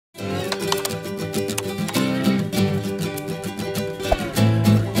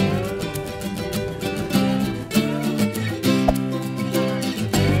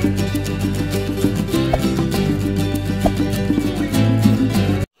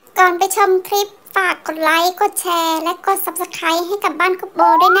ก่อนไปชมคลิปฝากกดไลค์กดแชร์และกด Subscribe ให้กับบ้านคุปโบ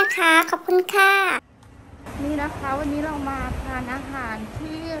ด้วยนะคะขอบคุณค่ะนี่นะคะวันนี้เรามาทานอาหาร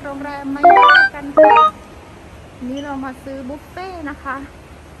ที่โรงแรมไมดากันค่ะวันนี้เรามาซื้อบุฟเฟ่นะคะ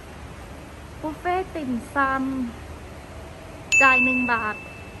บุฟเฟ่ติ่มซำจ่าย1 บาท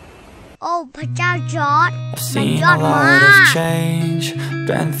โอ้พระเจ้าจอร์จ I've seen a lot of change,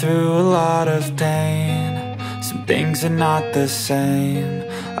 been through a lot of pain. Some things are not the same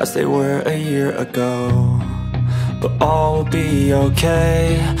as they were a year ago, but all will be okay.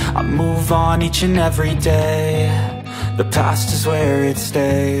 I move on each and every day. The past is where it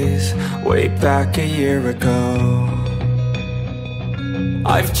stays, way back a year ago.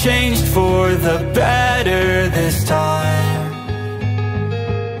 I've changed for the better this time.I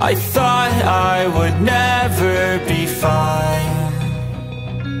thought I would never be fine.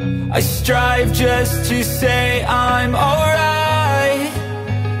 I strive just to say I'm alright,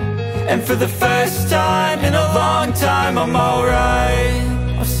 and for the first time in a long time I'm alright.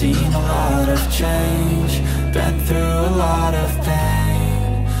 I've seen a lot of change, been through a lot of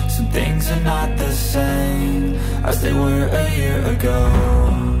pain. Some things are not the same as they were a year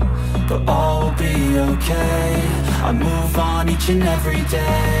ago.But all will be okay. I move on each and every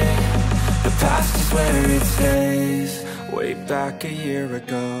day. The past is where it stays, way back a year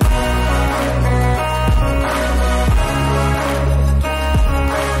ago.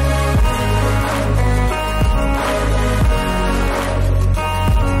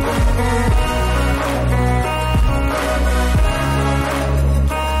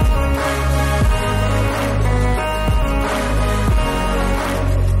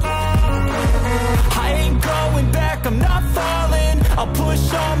 I'm not falling. I'll push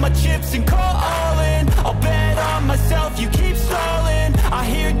all my chips and call all in. I'll bet on myself, you keep stalling. I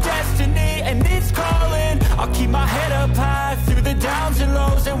hear destiny and it's calling. I'll keep my head up high through the downs and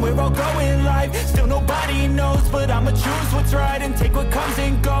lows, and we're all going life. Still nobody knows, but I'ma choose what's right and take what comes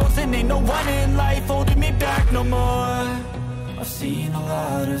and goes. And ain't no one in life holding me back no more. I've seen a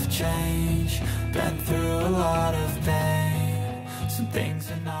lot of change, been through a lot of pain. Some things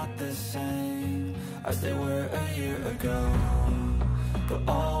are not the same as they were a year ago, but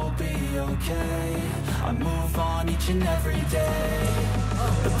all will be okay. I move on each and every day.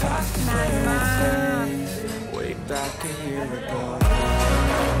 The past is where it stays, way back a year ago.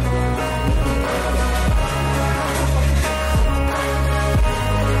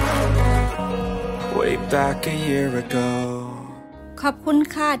 Way back a year ago. ขอบคุณ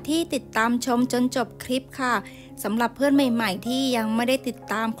ค่ะที่ติดตามชมจนจบคลิปค่ะสำหรับเพื่อนใหม่ๆที่ยังไม่ได้ติด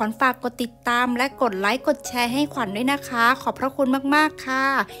ตามขวัญฝากกดติดตามและกดไลค์กดแชร์ให้ขวัญด้วยนะคะขอบพระคุณมากๆค่ะ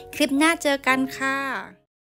คลิปหน้าเจอกันค่ะ